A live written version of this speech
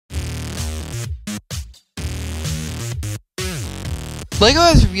LEGO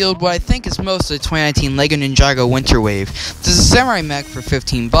has revealed what I think is most of the 2019 LEGO Ninjago Winter Wave. This is a Samurai Mech for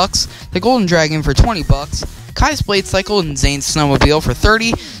 $15, the Golden Dragon for $20, Kai's Blade Cycle and Zane's Snowmobile for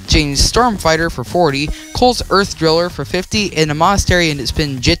 $30, Jane's Stormfighter for $40, Cole's Earth Driller for $50, and a Monastery and its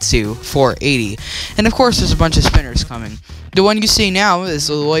Spinjitzu for $80. And of course there's a bunch of spinners coming. The one you see now is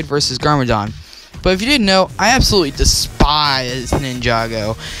the Lloyd vs. Garmadon. But if you didn't know, I absolutely despise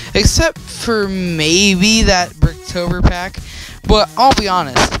Ninjago, except for maybe that Bricktober pack. But I'll be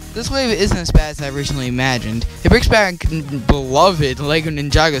honest, this wave isn't as bad as I originally imagined. It brings back beloved LEGO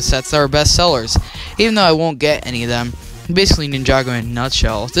Ninjago sets that are best sellers, even though I won't get any of them. Basically Ninjago in a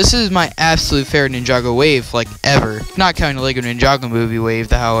nutshell. This is my absolute favorite Ninjago wave, like, ever. Not counting the LEGO Ninjago movie wave,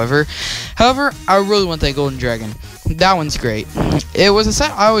 however. I really want that Golden Dragon. That one's great. It was a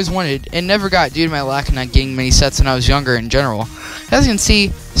set I always wanted and never got due to my lack of not getting many sets when I was younger in general. As you can see,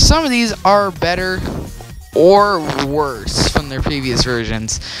 some of these are better or worse from their previous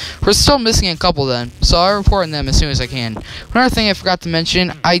versions. We're still missing a couple then, so I'll report on them as soon as I can. One other thing I forgot to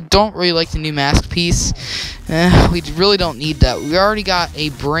mention, I don't really like the new mask piece. We really don't need that. We already got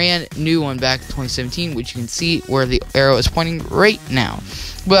a brand new one back in 2017, which you can see where the arrow is pointing right now.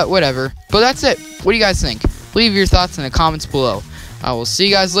 But whatever. But that's it. What do you guys think? Leave your thoughts in the comments below. I will see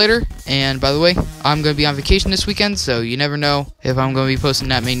you guys later. And by the way, I'm going to be on vacation this weekend, so you never know if I'm going to be posting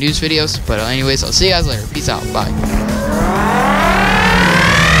that many news videos. But anyways, I'll see you guys later. Peace out. Bye.